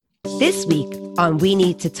This week on We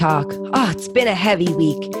Need to Talk, it's been a heavy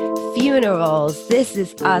week. Funerals, This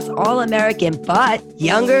Is Us, All American, but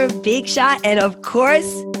Younger, Big Shot, and of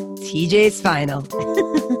course, TJ's final.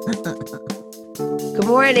 Good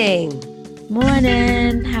morning.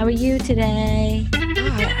 Morning. How are you today?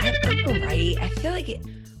 I'm all right. I feel like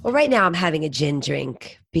right now I'm having a gin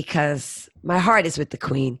drink because my heart is with the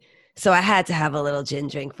queen. So I had to have a little gin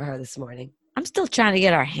drink for her this morning. I'm still trying to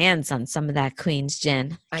get our hands on some of that Queen's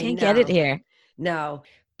gin. Can't get it here. No,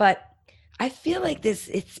 but I feel like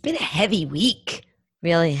it's been a heavy week.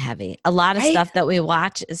 Really heavy. A lot of stuff that we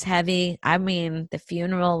watch is heavy. I mean, the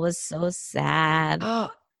funeral was so sad.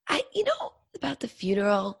 About the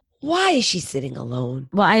funeral, why is she sitting alone?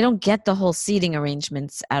 Well, I don't get the whole seating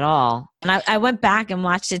arrangements at all. And I went back and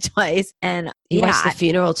watched it twice. And you watched the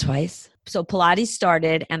funeral twice? So Pilates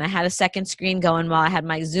started and I had a second screen going while I had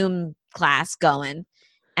my Zoom class going.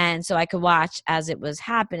 And so I could watch as it was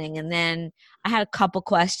happening. And then I had a couple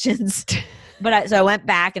questions. So I went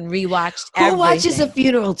back and rewatched everything. Who watches a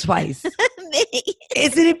funeral twice? Me.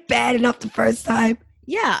 Isn't it bad enough the first time?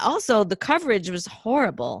 Yeah. Also, the coverage was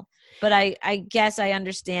horrible. But I guess I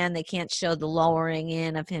understand they can't show the lowering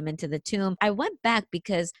in of him into the tomb. I went back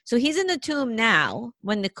because, so he's in the tomb now.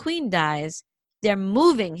 When the queen dies, they're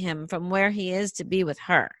moving him from where he is to be with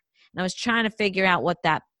her. And I was trying to figure out what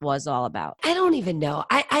that was all about. I don't even know.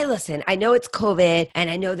 I listen, I know it's COVID and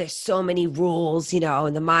I know there's so many rules, in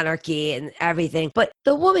the monarchy and everything. But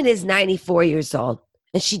the woman is 94 years old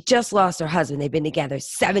and she just lost her husband. They've been together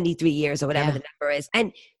 73 years or whatever the number is.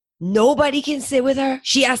 And nobody can sit with her.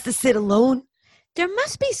 She has to sit alone. There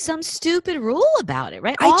must be some stupid rule about it,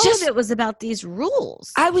 right? All of it was about these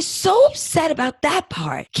rules. I was so upset about that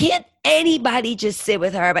part. Can't anybody just sit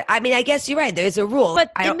with her? But I mean, I guess you're right. There's a rule.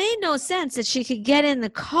 But it made no sense that she could get in the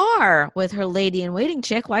car with her lady-in-waiting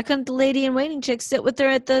chick. Why couldn't the lady-in-waiting chick sit with her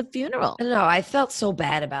at the funeral? I don't know. I felt so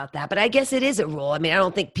bad about that. But I guess it is a rule. I mean, I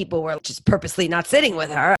don't think people were just purposely not sitting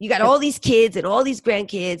with her. You got all these kids and all these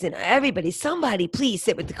grandkids and everybody. Somebody, please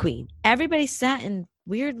sit with the queen. Everybody sat in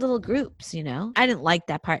weird little groups, I didn't like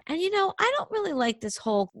that part. And I don't really like this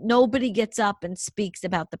whole nobody gets up and speaks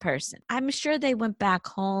about the person. I'm sure they went back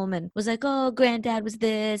home and was like, oh, granddad was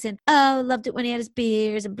this and loved it when he had his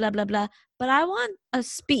beers and blah, blah, blah. But I want a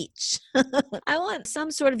speech. I want some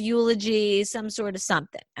sort of eulogy, some sort of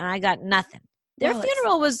something. And I got nothing. Their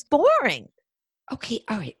funeral was boring. Okay,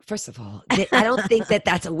 all right. First of all, I don't think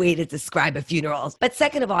that's a way to describe a funeral. But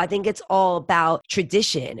second of all, I think it's all about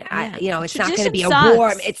tradition. Yeah. It's not going to Tradition be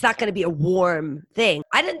sucks. It's not going to be a warm thing.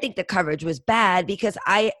 I didn't think the coverage was bad because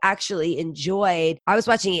I actually enjoyed. I was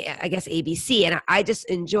watching, I guess, ABC, and I just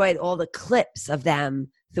enjoyed all the clips of them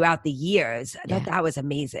throughout the years. I thought that was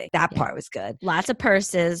amazing. That part was good. Lots of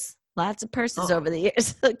purses over the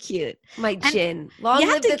years. So cute. My gin. Long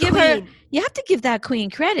live the queen. You have to give that queen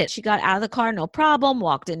credit. She got out of the car, no problem.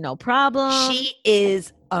 Walked in, no problem. She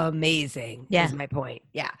is amazing. Yeah. Is my point.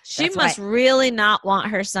 Yeah. She must really not want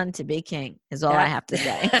her son to be king, is all I have to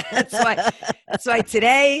say. That's why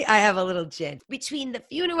today I have a little gin. Between the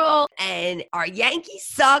funeral and our Yankees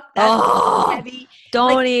suck. That's heavy.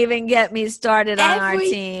 Don't even get me started on our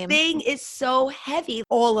team. Everything is so heavy.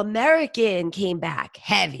 All American came back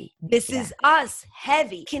heavy. This is us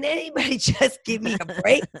heavy. Can anybody just give me a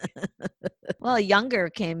break? Well, Younger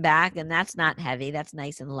came back and that's not heavy. That's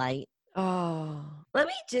nice and light. Oh, let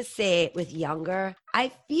me just say with Younger,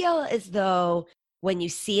 I feel as though when you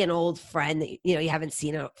see an old friend that you haven't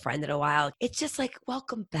seen a friend in a while, it's just like,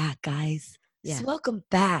 welcome back, guys. Yeah. Just welcome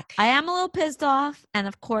back. I am a little pissed off. And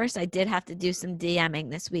of course, I did have to do some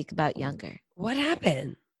DMing this week about Younger. What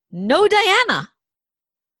happened? No Diana.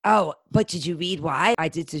 Oh, but did you read why? I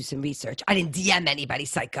did do some research. I didn't DM anybody,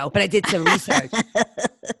 psycho, but I did some research.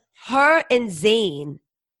 Her and Zayn.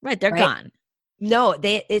 Right, they're gone. No,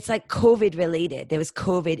 it's like COVID related. There was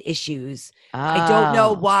COVID issues. I don't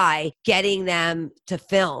know why getting them to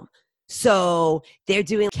film. So they're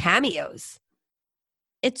doing cameos.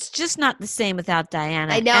 It's just not the same without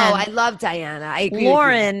Diana. I know. I love Diana. I agree.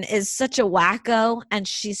 Lauren is such a wacko and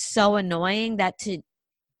she's so annoying that to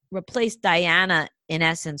replace Diana in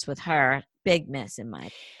essence with her, big miss in my.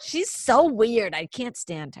 She's so weird. I can't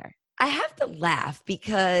stand her. I have to laugh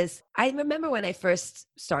because I remember when I first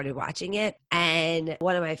started watching it and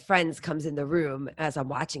one of my friends comes in the room as I'm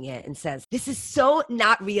watching it and says, this is so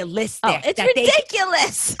not realistic. Oh, it's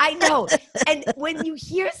ridiculous. I know. And when you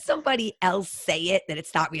hear somebody else say it, that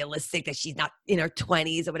it's not realistic, that she's not in her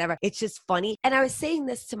 20s or whatever, it's just funny. And I was saying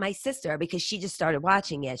this to my sister because she just started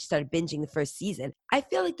watching it. She started binging the first season. I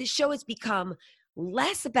feel like the show has become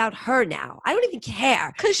less about her now. I don't even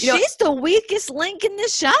care. Because she's the weakest link in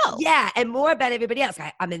this show. Yeah, and more about everybody else.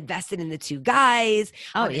 I'm invested in the two guys.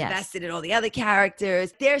 I'm invested in all the other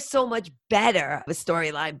characters. They're so much better of a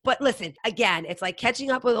storyline. But listen, again, it's like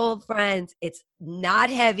catching up with old friends. It's not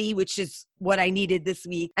heavy, which is what I needed this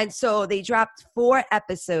week. And so they dropped 4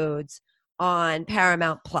 episodes on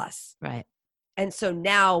Paramount Plus. Right. And so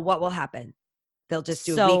now what will happen? They'll just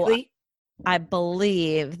do a weekly? I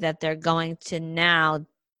believe that they're going to now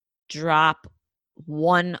drop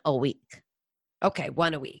 1 a week. Okay,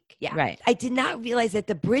 1 a week. Yeah. Right. I did not realize that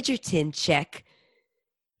the Bridgerton chick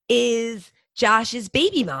is Josh's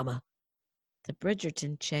baby mama. The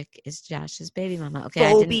Bridgerton chick is Josh's baby mama.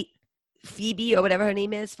 Okay. Phoebe or whatever her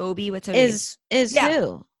name is. Phoebe, what's her name? Is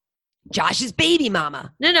who? Josh's baby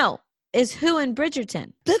mama. No. Is who in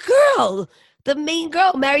Bridgerton? The girl. The main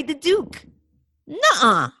girl married the Duke.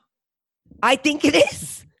 Nuh-uh. I think it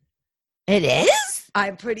is. It is?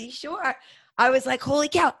 I'm pretty sure. I was like, holy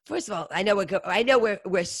cow. First of all, I know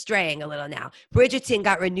we're straying a little now. Bridgerton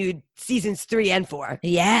got renewed seasons 3 and 4.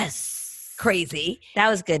 Yes. Crazy. That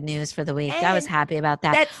was good news for the week. I was happy about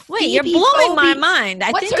that. Wait, Phoebe, you're blowing my mind.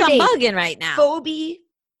 I think I'm bugging right now.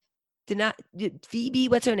 Phoebe,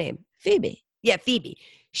 what's her name? Phoebe. Yeah, Phoebe.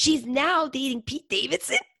 She's now dating Pete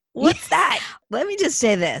Davidson. What's that? Let me just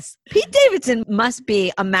say this. Pete Davidson must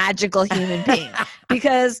be a magical human being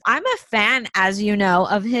because I'm a fan, as you know,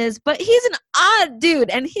 of his, but he's an odd dude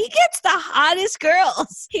and he gets the hottest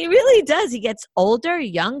girls. He really does. He gets older,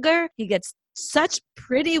 younger. He gets such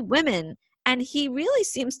pretty women and he really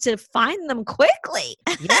seems to find them quickly.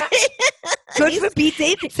 Yeah. Good for Pete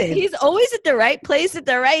Davidson. He's always at the right place at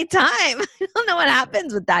the right time. I don't know what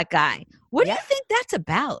happens with that guy. What do you think that's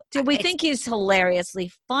about? Do we think he's hilariously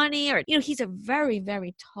funny or, he's a very,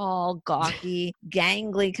 very tall, gawky,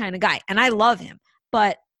 gangly kind of guy. And I love him,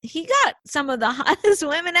 but he got some of the hottest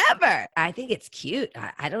women ever. I think it's cute.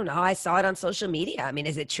 I don't know. I saw it on social media. I mean,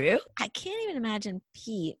 is it true? I can't even imagine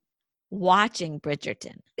Pete watching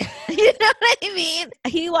Bridgerton. You know what I mean?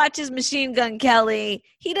 He watches Machine Gun Kelly.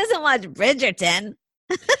 He doesn't watch Bridgerton.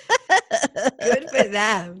 Good for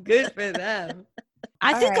them. Good for them.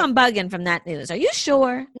 I think I'm bugging from that news. Are you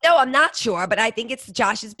sure? No, I'm not sure, but I think it's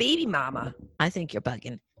Josh's baby mama. I think you're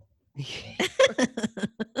bugging.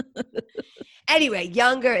 Anyway,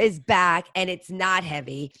 Younger is back and it's not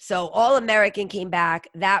heavy. So All American came back.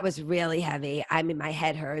 That was really heavy. I mean, my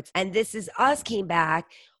head hurts. And This Is Us came back.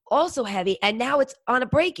 Also heavy. And now it's on a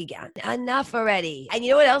break again. Enough already. And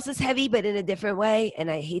you know what else is heavy, but in a different way? And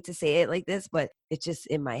I hate to say it like this, but it's just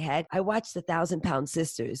in my head. I watched the 1,000-Pound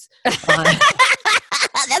Sisters.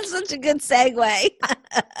 That's such a good segue.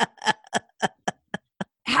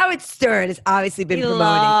 Howard Stern has obviously been promoting. He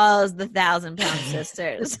loves the 1,000-Pound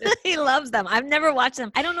Sisters. He loves them. I've never watched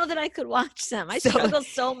them. I don't know that I could watch them. I struggle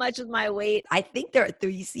so much with my weight. I think there are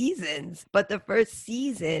 3 seasons, but the first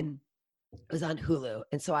season was on Hulu.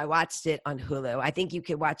 And so I watched it on Hulu. I think you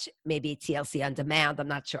could watch maybe TLC on demand. I'm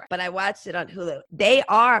not sure. But I watched it on Hulu. They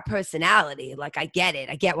are a personality. Like, I get it.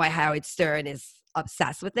 I get why Howard Stern is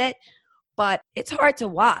obsessed with it. But it's hard to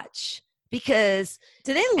watch because...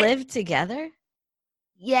 Do they live together?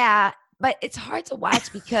 Yeah, but it's hard to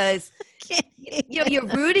watch because you're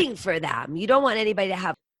rooting for them. You don't want anybody to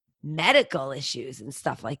have medical issues and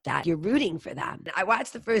stuff like that. You're rooting for them. I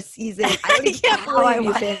watched the first season. I can't believe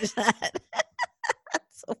you finished that.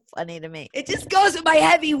 That's so funny to me. It just goes with my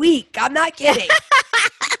heavy week. I'm not kidding.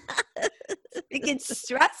 Freaking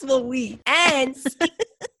stressful week. And speaking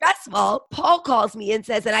of stressful, Paul calls me and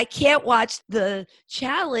says that I can't watch the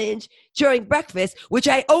challenge during breakfast, which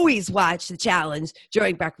I always watch the challenge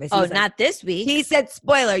during breakfast. Oh, not this week. He said,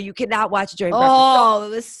 spoiler, you cannot watch during breakfast. Oh, it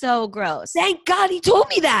was so gross. Thank God he told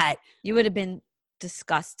me that. You would have been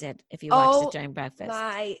disgusted if you watched it during breakfast.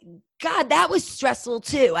 My God, that was stressful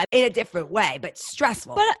too. In a different way, but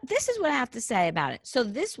stressful. But this is what I have to say about it. So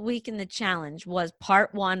this week in the challenge was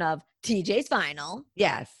part 1 of TJ's final.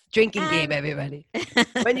 Yes. Drinking game, everybody.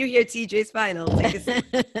 When you hear TJ's final, take a sip.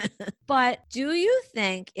 But do you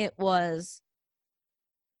think it was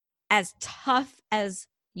as tough as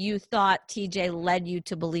you thought TJ led you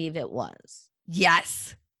to believe it was?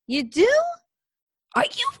 Yes. You do? Are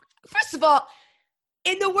you, first of all,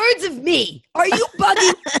 in the words of me, are you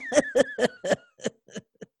bugging?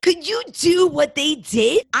 Could you do what they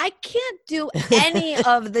did? I can't do any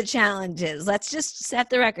of the challenges. Let's just set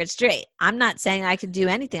the record straight. I'm not saying I could do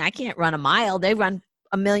anything. I can't run a mile. They run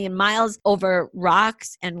 1,000,000 miles over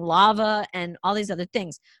rocks and lava and all these other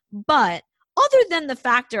things. But other than the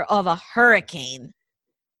factor of a hurricane,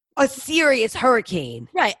 a serious hurricane.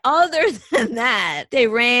 Right. Other than that, they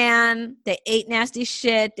ran, they ate nasty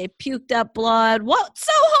shit, they puked up blood. What's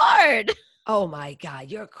so hard? Oh my God,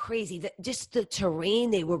 you're crazy. Just the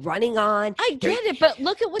terrain they were running on. I get it, but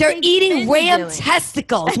look at what they're eating ram doing.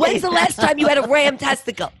 testicles. When's the last time you had a ram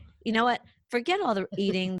testicle? You know what? Forget all the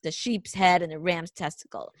eating the sheep's head and the ram's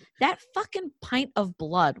testicle. That fucking pint of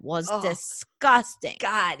blood was disgusting.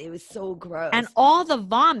 God, it was so gross. And all the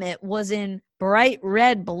vomit was in bright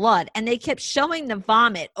red blood. And they kept showing the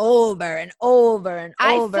vomit over and over and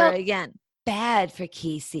over again. Bad for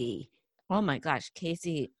Casey. Oh my gosh,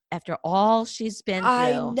 Casey, after all she's been through.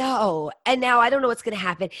 I know. And now I don't know what's going to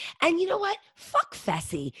happen. And you know what? Fuck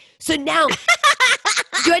Fessy. So now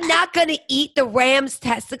you're not going to eat the ram's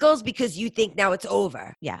testicles because you think now it's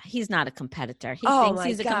over. Yeah, he's not a competitor. He thinks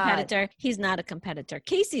he's a competitor. He's not a competitor.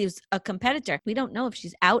 Casey's a competitor. We don't know if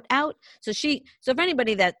she's out. So for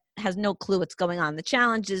anybody that has no clue what's going on, the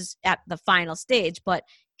challenge is at the final stage, but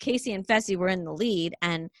Casey and Fessy were in the lead,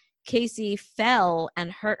 and Casey fell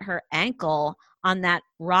and hurt her ankle on that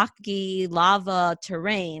rocky lava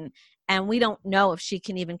terrain. And we don't know if she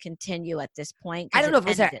can even continue at this point. I don't know if it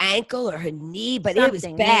was her ankle or her knee, but it was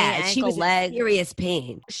bad. She was in serious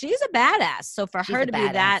pain. She's a badass. So for her to be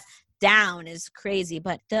that down is crazy.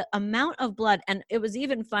 But the amount of blood, and it was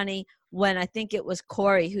even funny when I think it was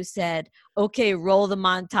Corey who said, okay, roll the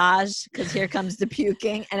montage because here comes the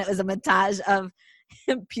puking. And it was a montage of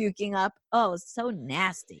him puking up. Oh, so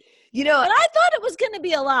nasty. You know, but I thought it was going to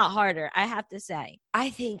be a lot harder, I have to say. I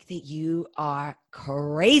think that you are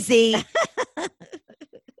crazy.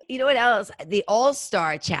 You know what else? The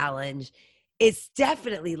All-Star Challenge is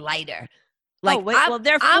definitely lighter. Like, well,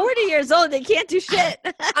 they're 40 years old. They can't do shit.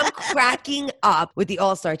 I'm cracking up with the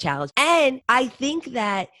All-Star Challenge. And I think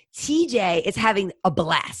that TJ is having a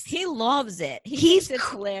blast. He loves it. He thinks it's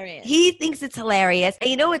hilarious. He thinks it's hilarious. And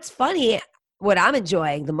you know what's funny? What I'm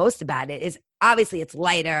enjoying the most about it is obviously it's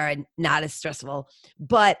lighter and not as stressful,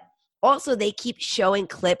 but also they keep showing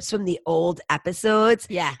clips from the old episodes.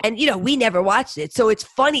 Yeah. And, we never watched it. So it's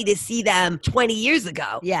funny to see them 20 years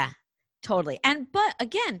ago. Yeah, totally. But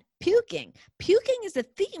again, puking. Puking is a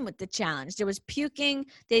theme with the challenge. There was puking.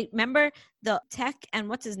 Remember the Tech and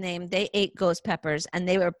what's his name? They ate ghost peppers and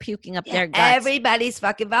they were puking up their guts. Everybody's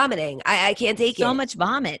fucking vomiting. I can't take it. So much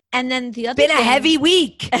vomit. And then the other Been a heavy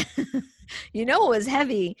week. You know what was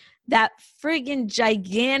heavy? That friggin'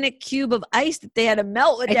 gigantic cube of ice that they had to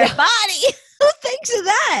melt with their body. Who thinks of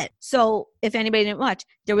that? So if anybody didn't watch,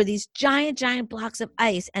 there were these giant blocks of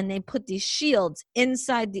ice, and they put these shields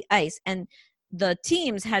inside the ice, and the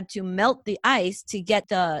teams had to melt the ice to get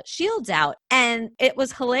the shields out. And it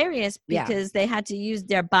was hilarious because they had to use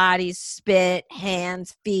their bodies, spit,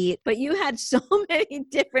 hands, feet. But you had so many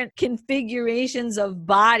different configurations of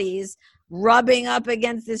bodies rubbing up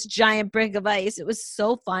against this giant brick of ice. It was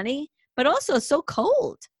so funny, but also so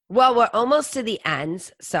cold. Well, we're almost to the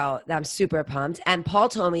end, so I'm super pumped. And Paul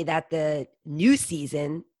told me that the new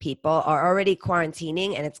season people are already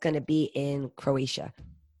quarantining, and it's going to be in Croatia.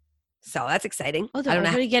 So that's exciting. Oh, they're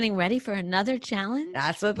already getting ready for another challenge?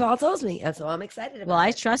 That's what Paul tells me. That's what I'm excited about. Well,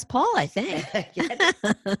 I trust Paul, I think.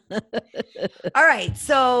 All right,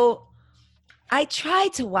 so I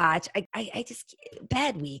tried to watch, I just,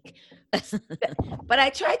 bad week. But I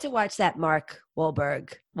tried to watch that Mark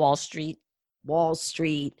Wahlberg. Wahl Street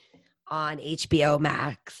on HBO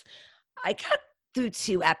Max. I got through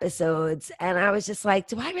 2 episodes and I was just like,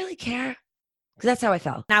 do I really care? Because that's how I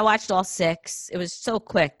felt. I watched all 6. It was so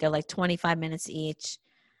quick. They're like 25 minutes each.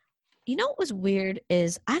 You know what was weird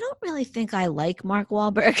is I don't really think I like Mark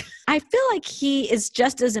Wahlberg. I feel like he is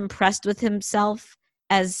just as impressed with himself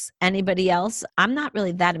as anybody else. I'm not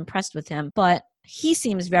really that impressed with him, but he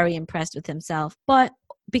seems very impressed with himself. But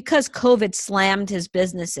because COVID slammed his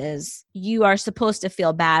businesses, you are supposed to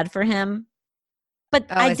feel bad for him. But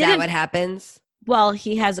is that what happens? Well,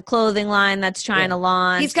 he has a clothing line that's trying to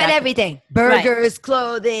launch. He's got everything. Burgers,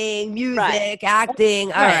 clothing, music,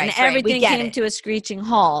 acting. All right. And everything came to a screeching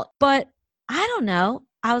halt. But I don't know.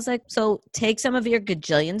 I was like, so take some of your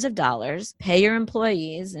gajillions of dollars, pay your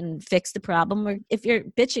employees, and fix the problem. Or if you're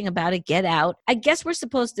bitching about it, get out. I guess we're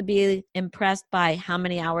supposed to be impressed by how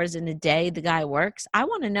many hours in a day the guy works. I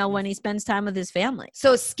want to know when he spends time with his family.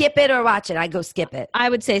 So skip it or watch it? I go skip it.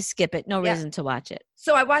 I would say skip it. No reason to watch it.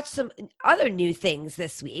 So I watched some other new things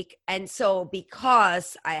this week. And so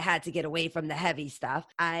because I had to get away from the heavy stuff,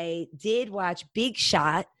 I did watch Big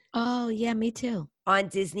Shot. Oh, yeah, me too. On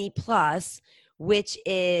Disney Plus, which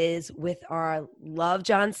is with our love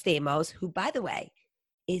John Stamos, who, by the way,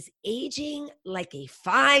 is aging like a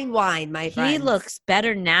fine wine, my friend. He looks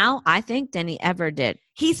better now, I think, than he ever did.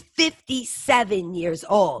 He's 57 years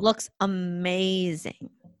old. Looks amazing.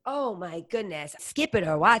 Oh my goodness. Skip it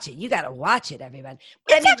or watch it. You got to watch it, everyone.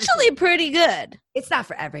 It's actually pretty good. It's not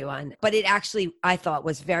for everyone, but it actually, I thought,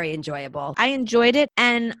 was very enjoyable. I enjoyed it.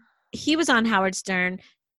 And he was on Howard Stern.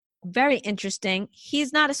 Very interesting.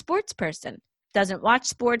 He's not a sports person. Doesn't watch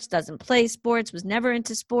sports, doesn't play sports, was never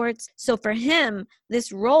into sports. So for him, this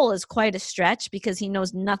role is quite a stretch because he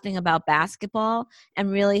knows nothing about basketball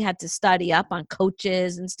and really had to study up on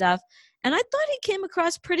coaches and stuff. And I thought he came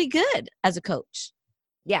across pretty good as a coach.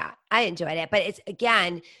 Yeah, I enjoyed it. But it's,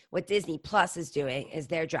 again, what Disney Plus is doing is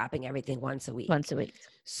they're dropping everything once a week. Once a week.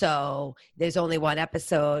 So there's only one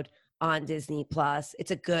episode on Disney Plus.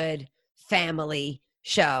 It's a good family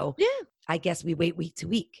show. Yeah. I guess we wait week to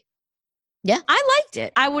week. Yeah, I liked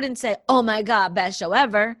it. I wouldn't say, oh my God, best show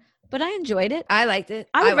ever, but I enjoyed it. I liked it.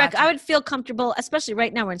 I would feel comfortable, especially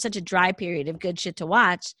right now we're in such a dry period of good shit to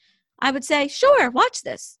watch. I would say, sure, watch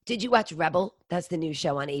this. Did you watch Rebel? That's the new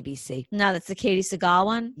show on ABC. No, that's the Katie Sagal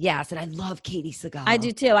one? Yes, and I love Katie Sagal. I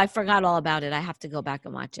do too. I forgot all about it. I have to go back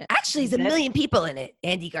and watch it. Actually, there's a million people in it.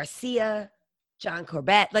 Andy Garcia, John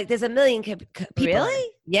Corbett. Like, there's a million people.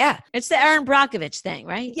 Really? Yeah. It's the Aaron Brockovich thing,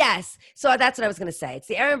 right? Yes. So that's what I was going to say. It's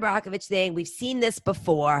the Aaron Brockovich thing. We've seen this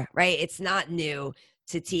before, right? It's not new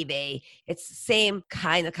to TV. It's the same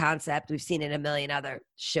kind of concept. We've seen it in a million other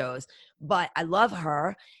shows. But I love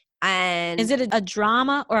her. And is it a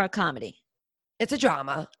drama or a comedy? It's a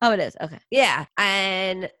drama. Oh, it is. Okay. Yeah.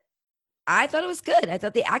 And I thought it was good. I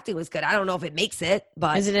thought the acting was good. I don't know if it makes it,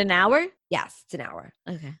 but. Is it an hour? Yes, it's an hour.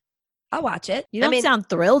 Okay. I'll watch it. You don't sound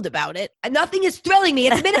thrilled about it. Nothing is thrilling me.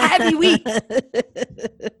 It's been a heavy week.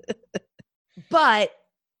 But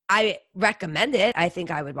I recommend it. I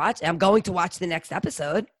think I would watch it. I'm going to watch the next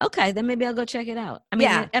episode. Okay, then maybe I'll go check it out. I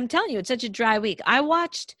mean, I'm telling you, it's such a dry week. I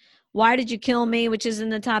watched Why Did You Kill Me, which is in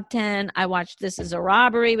the top 10. I watched This Is a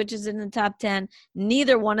Robbery, which is in the top 10.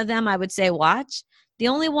 Neither one of them I would say watch. The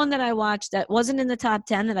only one that I watched that wasn't in the top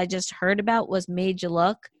 10 that I just heard about was Made You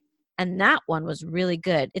Look. And that one was really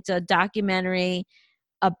good. It's a documentary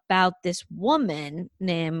about this woman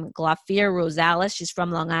named Glafira Rosales. She's from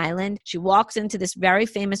Long Island. She walks into this very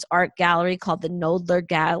famous art gallery called the Knoedler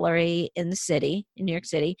Gallery in the city, in New York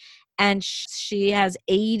City. And she has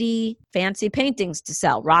 80 fancy paintings to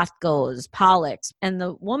sell, Rothkos, Pollocks. And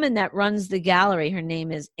the woman that runs the gallery, her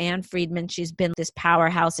name is Anne Friedman. She's been this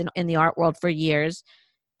powerhouse in the art world for years.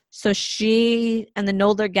 So she and the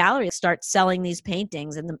Knoedler Gallery start selling these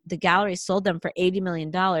paintings, and the gallery sold them for $80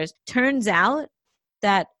 million. Turns out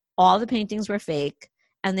that all the paintings were fake,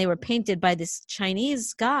 and they were painted by this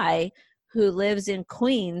Chinese guy who lives in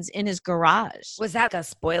Queens in his garage. Was that a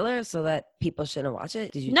spoiler so that people shouldn't watch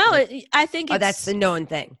it? Did you? No, I think it's... Oh, that's the known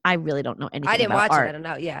thing. I really don't know anything about I didn't watch art. it. I don't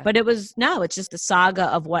know. Yeah. But it's just the saga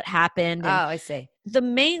of what happened. Oh, I see. The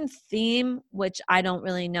main theme, which I don't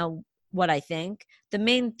really know what I think, the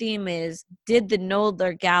main theme is, did the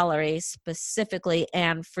Knoedler Gallery, specifically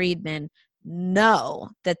Anne Friedman, know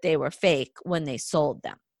that they were fake when they sold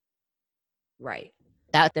them? Right.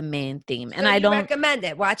 That's the main theme. So and I don't recommend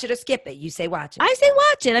it. Watch it or skip it. You say watch it. I say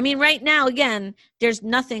watch it. I mean, right now, again, there's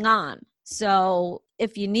nothing on. So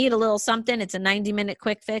if you need a little something, it's a 90-minute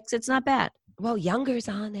quick fix. It's not bad. Well, Younger's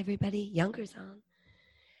on, everybody. Younger's on.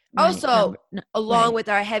 Right. Also, along right. with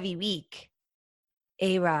our heavy week,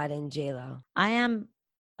 ARod and J-Lo. I am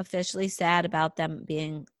officially sad about them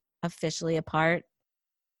being officially apart.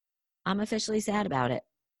 I'm officially sad about it.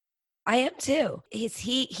 I am too.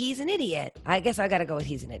 He's an idiot. I guess I got to go with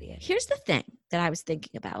he's an idiot. Here's the thing that I was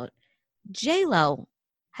thinking about. J-Lo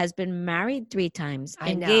has been married 3 times,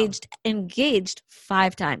 engaged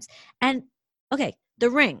 5 times. And okay, the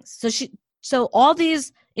rings. So all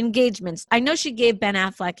these engagements, I know she gave Ben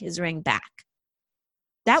Affleck his ring back.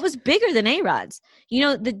 That was bigger than ARod's. You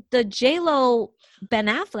know, the J-Lo Ben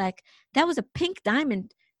Affleck, that was a pink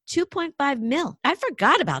diamond, $2.5 million. I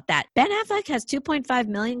forgot about that. Ben Affleck has $2.5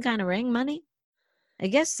 million kind of ring money? I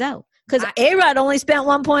guess so. Because ARod only spent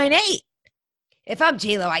 1.8. If I'm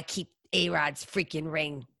J-Lo, I keep ARod's freaking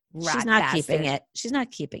ring. She's not keeping it. She's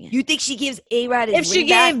not keeping it. You think she gives ARod his ring back? If she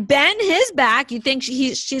gave Ben his back, you think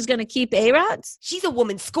she's going to keep ARod's? She's a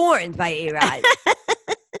woman scorned by ARod.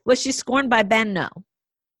 Was she scorned by Ben? No.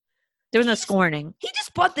 There was no scorning. He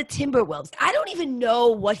just bought the Timberwolves. I don't even know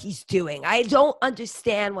what he's doing. I don't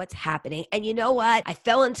understand what's happening. And you know what? I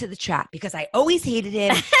fell into the trap because I always hated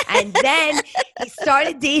him. And then he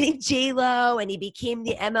started dating J-Lo and he became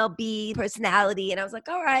the MLB personality. And I was like,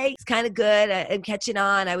 all right, it's kind of good. I'm catching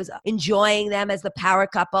on. I was enjoying them as the power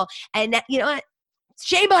couple. And that, you know what?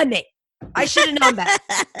 Shame on me. I should have known better.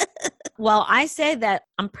 Well, I say that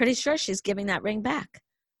I'm pretty sure she's giving that ring back.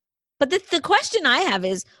 But the question I have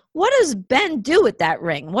is, what does Ben do with that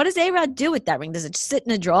ring? What does ARod do with that ring? Does it sit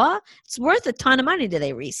in a drawer? It's worth a ton of money. Do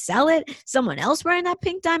they resell it? Someone else wearing that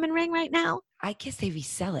pink diamond ring right now? I guess they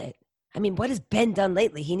resell it. I mean, what has Ben done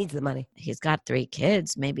lately? He needs the money. He's got 3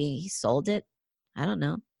 kids. Maybe he sold it. I don't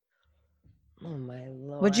know. Oh, my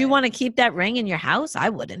Lord. Would you want to keep that ring in your house? I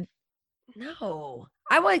wouldn't. No.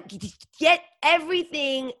 I want to get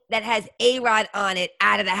everything that has ARod on it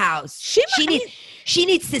out of the house. She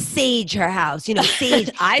needs to sage her house. You know, sage.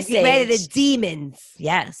 I get rid of the demons.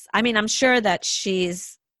 Yes. I mean, I'm sure that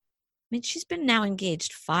she's been now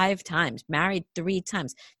engaged 5 times, married 3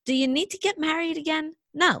 times. Do you need to get married again?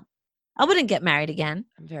 No. I wouldn't get married again.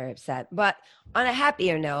 I'm very upset. But on a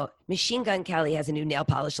happier note, Machine Gun Kelly has a new nail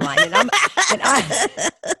polish line, and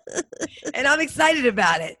I'm excited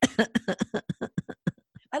about it.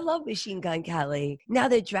 I love Machine Gun Kelly. Now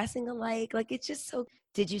they're dressing alike. Like, it's just so.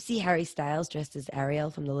 Did you see Harry Styles dressed as Ariel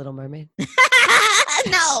from The Little Mermaid?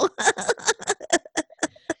 No.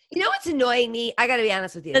 You know what's annoying me? I got to be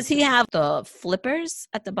honest with you. Does he have the flippers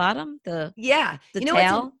at the bottom? The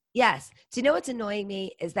tail? Yes. Do you know what's annoying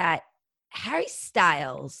me is that Harry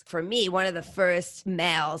Styles, for me, one of the first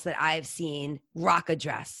males that I've seen rock a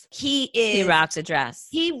dress. He rocks a dress.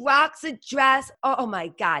 He rocks a dress. Oh my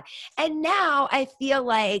God. And now I feel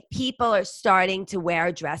like people are starting to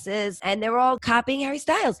wear dresses and they're all copying Harry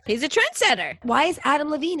Styles. He's a trendsetter. Why is Adam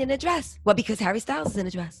Levine in a dress? Well, because Harry Styles is in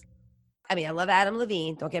a dress. I mean, I love Adam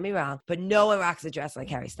Levine, don't get me wrong, but no one rocks a dress like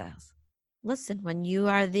Harry Styles. Listen, when you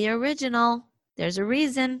are the original, there's a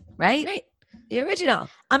reason, right? Right. The original.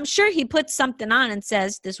 I'm sure he puts something on and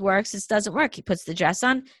says, this works, this doesn't work. He puts the dress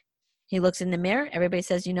on. He looks in the mirror. Everybody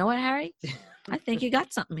says, you know what, Harry? I think you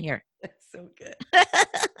got something here. That's so good.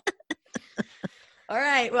 All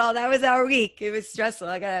right. Well, that was our week. It was stressful.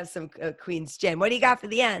 I got to have some Queen's Gin. What do you got for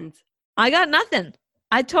the end? I got nothing.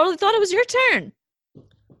 I totally thought it was your turn.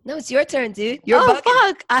 No, it's your turn, dude. You're bugging.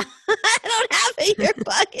 Fuck. I don't have it. You're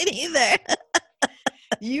bugging either.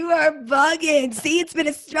 You are bugging. See, it's been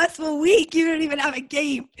a stressful week. You don't even have a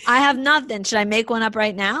game. I have nothing. Should I make one up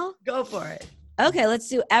right now? Go for it. Okay, let's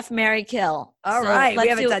do F, marry, kill. All right. We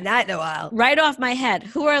haven't done that in a while. Right off my head.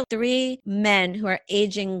 Who are 3 men who are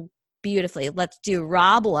aging beautifully? Let's do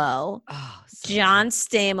Rob Lowe, John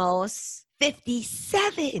Stamos,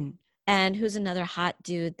 57. And who's another hot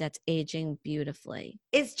dude that's aging beautifully?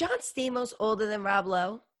 Is John Stamos older than Rob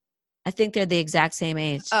Lowe? I think they're the exact same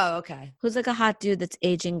age. Oh, okay. Who's like a hot dude that's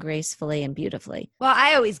aging gracefully and beautifully? Well,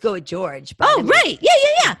 I always go with George. But Right.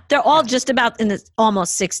 Yeah. They're all just about in the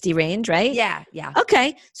almost 60 range, right? Yeah.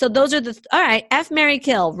 Okay. So those are all right. F, marry,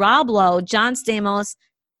 kill. Rob Lowe, John Stamos,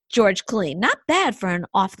 George Clooney. Not bad for an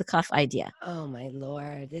off-the-cuff idea. Oh, my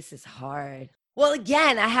Lord. This is hard. Well,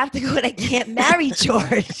 again, I have to go and I can't marry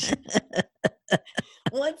George.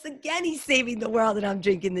 Once again, he's saving the world and I'm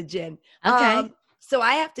drinking the gin. Okay. So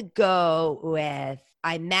I have to go with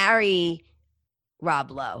I marry Rob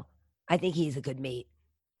Lowe. I think he's a good mate.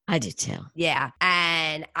 I do too. Yeah.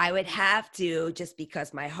 And I would have to, just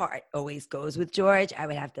because my heart always goes with George, I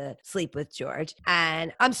would have to sleep with George.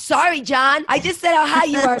 And I'm sorry, John. I just said how high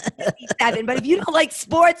you are 57, but if you don't like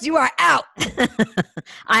sports, you are out.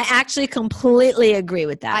 I actually completely agree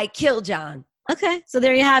with that. I kill John. Okay, so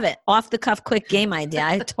there you have it. Off the cuff, quick game idea.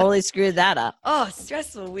 I totally screwed that up. Oh,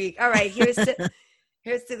 stressful week. All right, here's to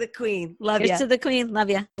the Queen. Love you. Here's to the Queen. Love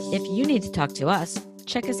you. If you need to talk to us,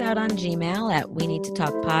 check us out on Gmail at we need to talk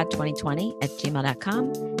pod 2020 at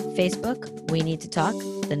gmail.com. Facebook, we need to talk,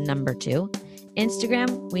 the number 2.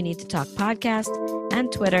 Instagram, we need to talk podcast,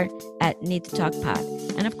 and Twitter at need to talk pod.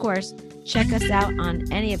 And of course, check us out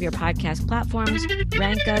on any of your podcast platforms.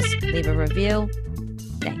 Rank us, leave a review.